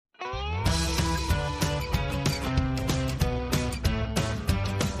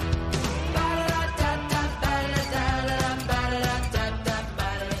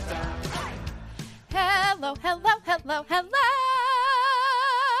hello, hello.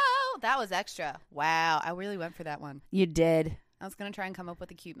 That was extra. Wow, I really went for that one. You did. I was going to try and come up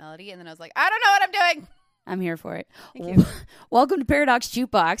with a cute melody, and then I was like, I don't know what I'm doing. I'm here for it. Thank you. Welcome to Paradox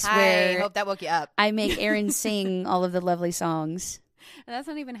Jukebox, I where hope that woke you up. I make Aaron sing all of the lovely songs. And that's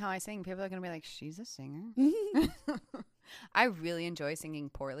not even how I sing. People are going to be like, she's a singer. I really enjoy singing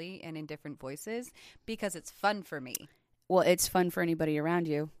poorly and in different voices because it's fun for me. Well, it's fun for anybody around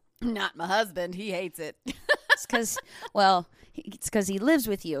you. Not my husband. He hates it. It's because he lives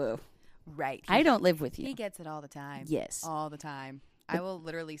with you. Right. I don't live with you. He gets it all the time. Yes. All the time. I will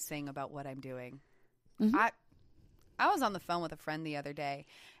literally sing about what I'm doing. Mm-hmm. I was on the phone with a friend the other day,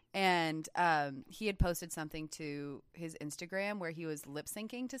 and he had posted something to his Instagram where he was lip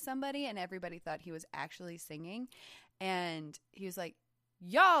syncing to somebody, and everybody thought he was actually singing. And he was like,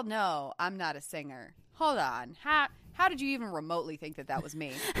 y'all know I'm not a singer. Hold on. How did you even remotely think that was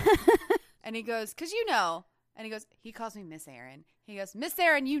me? And he goes, because you know. And he goes, he calls me Miss Aaron. He goes, Miss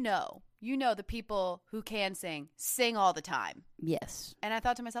Aaron, you know the people who can sing all the time. Yes. And I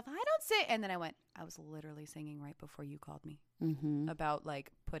thought to myself, I don't sing. And then I went, I was literally singing right before you called me about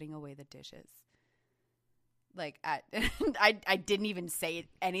like putting away the dishes. Like I didn't even say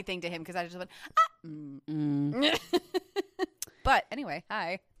anything to him because I just went, But anyway,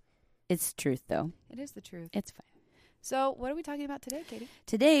 hi. It's the truth, though. It is the truth. It's fine. So what are we talking about today, Katie?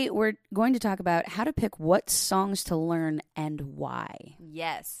 Today, we're going to talk about how to pick what songs to learn and why.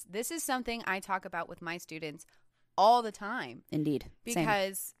 Yes. This is something I talk about with my students all the time. Indeed.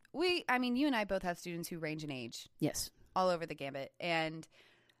 Because you and I both have students who range in age. Yes. All over the gambit. And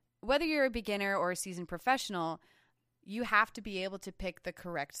whether you're a beginner or a seasoned professional, you have to be able to pick the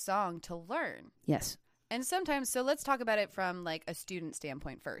correct song to learn. Yes. And sometimes, so let's talk about it from like a student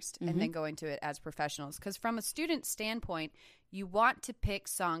standpoint first and then go into it as professionals. Because from a student standpoint, you want to pick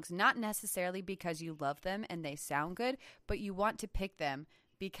songs not necessarily because you love them and they sound good, but you want to pick them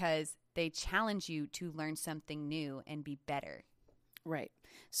because they challenge you to learn something new and be better. Right.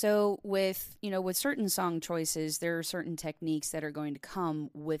 So with certain song choices, there are certain techniques that are going to come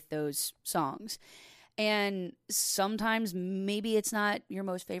with those songs. And sometimes maybe it's not your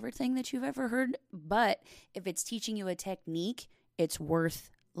most favorite thing that you've ever heard, but if it's teaching you a technique, it's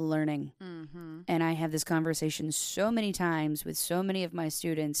worth learning. Mm-hmm. And I have this conversation so many times with so many of my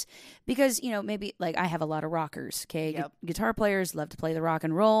students because, maybe like I have a lot of rockers, okay? Yep. Guitar players love to play the rock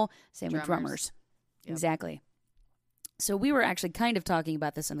and roll. Same with drummers. Yep. Exactly. So we were actually kind of talking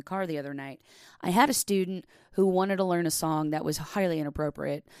about this in the car the other night. I had a student who wanted to learn a song that was highly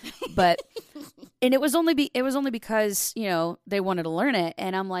inappropriate, but and it was only because, they wanted to learn it.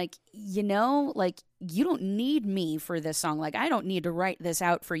 And I'm like, you don't need me for this song. Like, I don't need to write this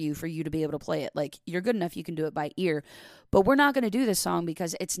out for you to be able to play it. Like, you're good enough. You can do it by ear, but we're not going to do this song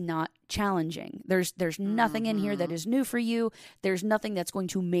because it's not challenging. There's nothing in here that is new for you. There's nothing that's going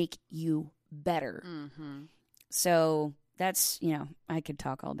to make you better. Mm-hmm. So that's, I could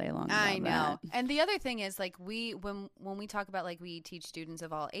talk all day long about I know. that. And the other thing is, like, when we talk about, like, we teach students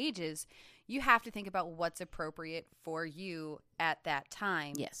of all ages, you have to think about what's appropriate for you at that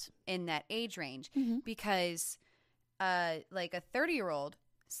time. Yes. In that age range. Mm-hmm. Because, like, a 30-year-old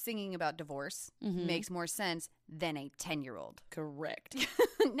singing about divorce makes more sense than a 10-year-old. Correct.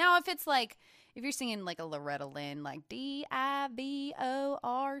 Now, if you're singing like a Loretta Lynn, like Divorce,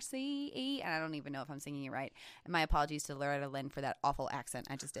 and I don't even know if I'm singing it right. And my apologies to Loretta Lynn for that awful accent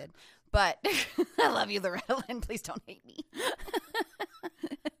I just did. But I love you, Loretta Lynn. Please don't hate me.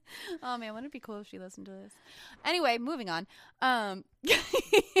 Oh, man, wouldn't it be cool if she listened to this? Anyway, moving on. I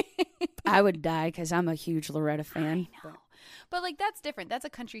would die because I'm a huge Loretta fan. I know. But like, that's different. That's a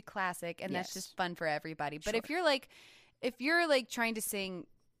country classic, and that's just fun for everybody. But if you're trying to sing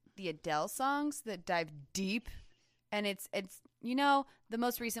the Adele songs that dive deep, and it's the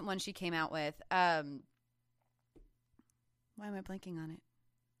most recent one she came out with, why am I blanking on it?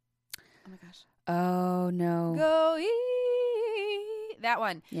 Oh my gosh. Oh no. Go that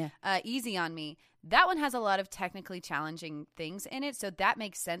one. Yeah. Easy on Me. That one has a lot of technically challenging things in it, so that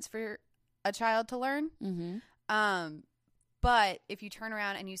makes sense for a child to learn. Mm-hmm. But if you turn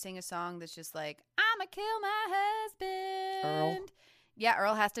around and you sing a song that's just like, I'ma kill my husband. Earl. Yeah,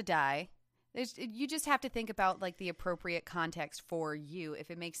 Earl has to die. You just have to think about like the appropriate context for you,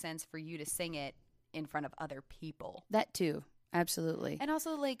 if it makes sense for you to sing it in front of other people. That too. Absolutely. And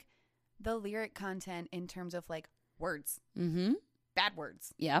also like the lyric content in terms of like words. Mm-hmm. Bad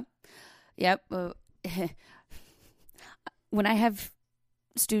words. Yep. When I have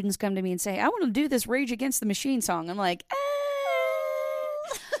students come to me and say, I want to do this Rage Against the Machine song, I'm like,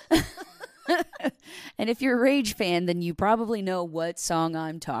 And if you're a Rage fan, then you probably know what song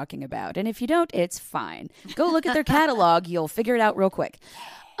I'm talking about. And if you don't, it's fine. Go look at their catalog. You'll figure it out real quick.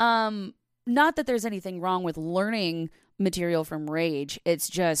 Not that there's anything wrong with learning material from Rage. It's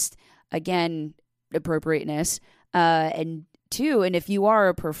just, again, appropriateness. And two, and if you are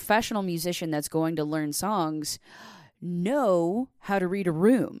a professional musician that's going to learn songs, know how to read a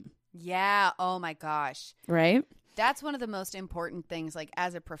room. Yeah. Oh my gosh. Right? That's one of the most important things, like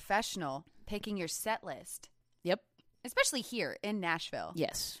as a professional, picking your set list. Yep. Especially here in Nashville.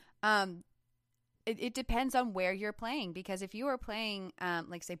 Yes. It depends on where you're playing, because if you are playing,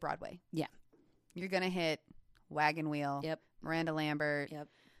 like say Broadway, yeah, you're gonna hit Wagon Wheel, yep, Miranda Lambert, yep,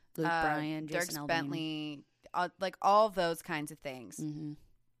 Luke Bryan, Dierks Jason Bentley, like all of those kinds of things. Mm-hmm.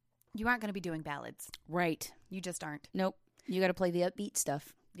 You aren't gonna be doing ballads, right? You just aren't. Nope. You got to play the upbeat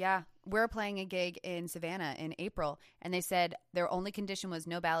stuff. Yeah, we're playing a gig in Savannah in April, and they said their only condition was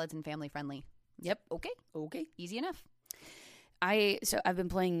no ballads and family friendly. Yep. Okay, easy enough. I've been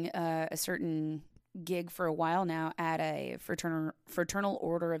playing a certain gig for a while now at a fraternal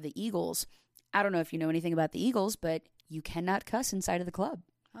order of the Eagles. I don't know if you know anything about the Eagles, but you cannot cuss inside of the club.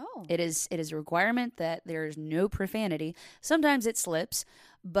 Oh. It is a requirement that there's no profanity. Sometimes it slips,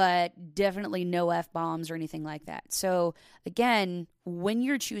 but definitely no F-bombs or anything like that. So again, when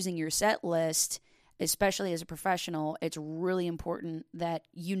you're choosing your set list, especially as a professional, it's really important that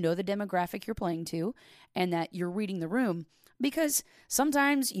you know the demographic you're playing to and that you're reading the room, because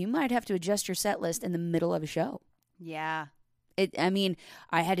sometimes you might have to adjust your set list in the middle of a show. Yeah.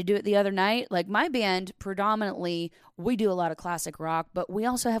 I had to do it the other night. Like, my band, predominantly, we do a lot of classic rock, but we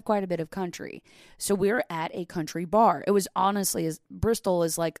also have quite a bit of country. So we're at a country bar. It was honestly, Bristol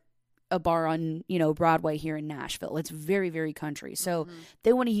is like a bar on, Broadway here in Nashville. It's very, very country. So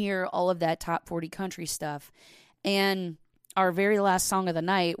they want to hear all of that top 40 country stuff. And our very last song of the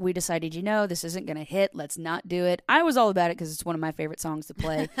night, we decided, this isn't going to hit. Let's not do it. I was all about it because it's one of my favorite songs to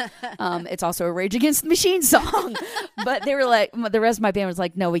play. It's also a Rage Against the Machine song. But they were like, the rest of my band was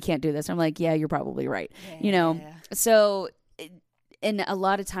like, no, we can't do this. I'm like, yeah, you're probably right. Yeah. So, and a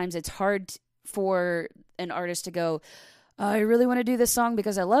lot of times it's hard for an artist to go, I really want to do this song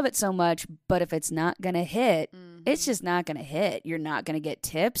because I love it so much, but if it's not going to hit, it's just not going to hit. You're not going to get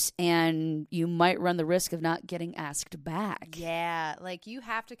tips, and you might run the risk of not getting asked back. Yeah, like you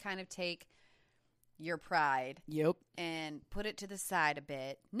have to kind of take your pride Yep. and put it to the side a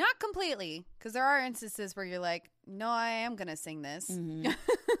bit. Not completely, because there are instances where you're like, no, I am going to sing this. Mm-hmm.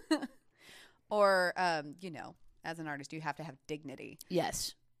 Or, as an artist, you have to have dignity.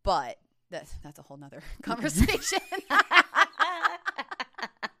 Yes. But that's a whole nother conversation.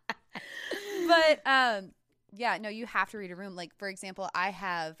 But yeah, no, you have to read a room. Like, for example, I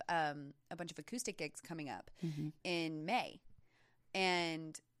have a bunch of acoustic gigs coming up in May,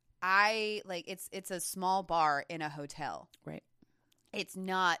 and it's a small bar in a hotel. Right. It's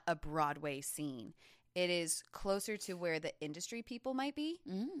not a Broadway scene. It is closer to where the industry people might be.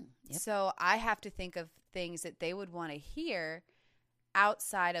 Yep. So I have to think of things that they would want to hear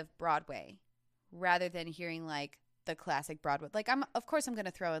outside of Broadway, rather than hearing like the classic Broadway. Like, of course I'm going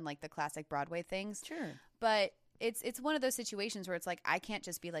to throw in like the classic Broadway things. Sure. But it's one of those situations where it's like, I can't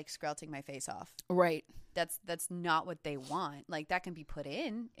just be like screlting my face off. Right. That's not what they want. Like, that can be put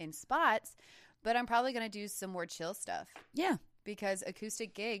in spots, but I'm probably going to do some more chill stuff. Yeah. Because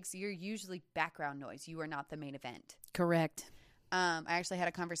acoustic gigs, you're usually background noise. You are not the main event. Correct. I actually had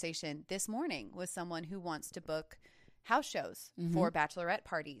a conversation this morning with someone who wants to book house shows for bachelorette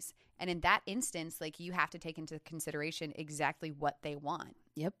parties. And in that instance, like, you have to take into consideration exactly what they want.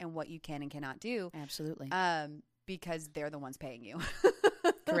 Yep. And what you can and cannot do. Absolutely. Because they're the ones paying you.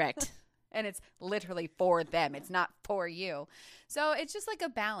 Correct. And it's literally for them. It's not for you. So it's just like a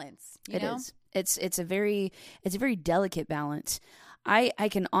balance. It is. It's a very delicate balance. I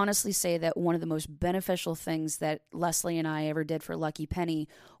can honestly say that one of the most beneficial things that Leslie and I ever did for Lucky Penny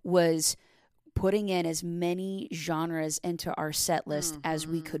was putting in as many genres into our set list as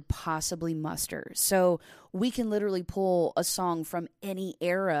we could possibly muster. So we can literally pull a song from any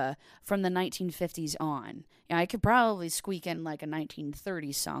era from the 1950s on. I could probably squeak in like a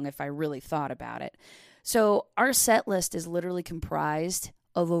 1930s song if I really thought about it. So our set list is literally comprised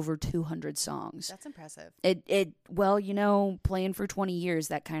of over 200 songs. That's impressive. Well, playing for 20 years,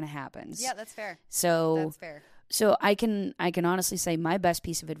 that kind of happens. Yeah, that's fair. So that's fair. So I can honestly say my best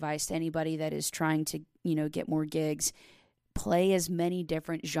piece of advice to anybody that is trying to, get more gigs, play as many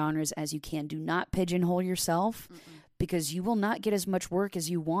different genres as you can. Do not pigeonhole yourself because you will not get as much work as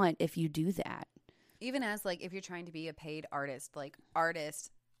you want if you do that. Even as like, if you're trying to be a paid artist,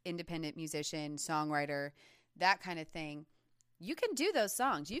 independent musician, songwriter, that kind of thing, you can do those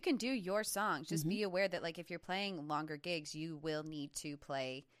songs. You can do your songs. Just be aware that, like, if you're playing longer gigs, you will need to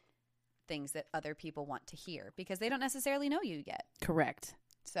play things that other people want to hear because they don't necessarily know you yet. Correct.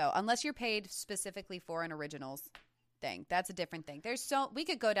 So unless you're paid specifically for an originals thing, that's a different thing. We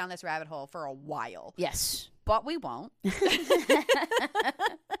could go down this rabbit hole for a while. Yes. But we won't.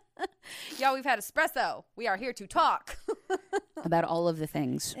 Y'all, we've had espresso. We are here to talk about all of the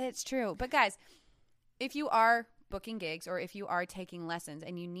things. It's true. But guys, if you are booking gigs or if you are taking lessons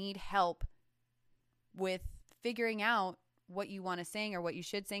and you need help with figuring out what you want to sing or what you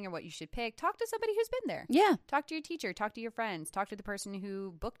should sing or what you should pick, talk to somebody who's been there. Yeah. Talk to your teacher, talk to your friends, talk to the person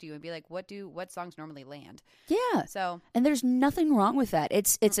who booked you and be like, what songs normally land? Yeah. So, and there's nothing wrong with that.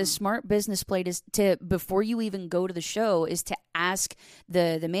 It's a smart business play to before you even go to the show is to ask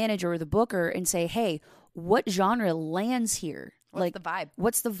the manager or the booker and say, "Hey, what genre lands here? What's the vibe?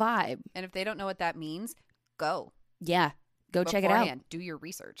 What's the vibe?" And if they don't know what that means, go. Yeah. Go check it out. Do your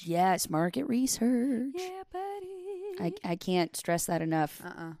research. Yes, market research. Yeah, buddy. I can't stress that enough.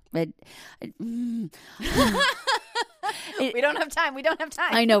 We don't have time.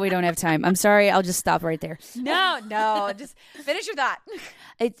 I know we don't have time. I'm sorry. I'll just stop right there. No. Just finish your thought.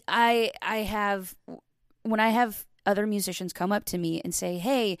 When I have other musicians come up to me and say,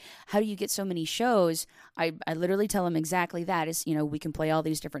 "Hey, how do you get so many shows?" I literally tell them exactly that is, we can play all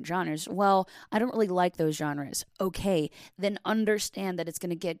these different genres. Well, I don't really like those genres. Okay, then understand that it's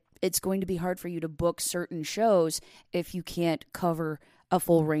going to be hard for you to book certain shows if you can't cover a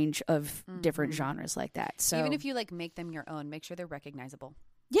full range of different genres like that. So even if you like make them your own, make sure they're recognizable.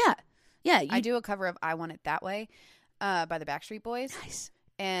 Yeah. I do a cover of "I Want It That Way" by the Backstreet Boys. Nice.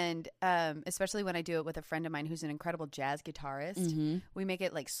 And especially when I do it with a friend of mine who's an incredible jazz guitarist, we make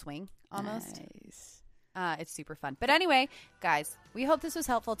it like swing almost. Nice. It's super fun. But anyway, guys, we hope this was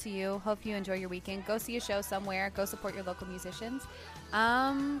helpful to you. Hope you enjoy your weekend. Go see a show somewhere. Go support your local musicians.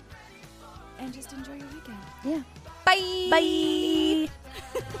 And just enjoy your weekend. Yeah. Bye. Bye.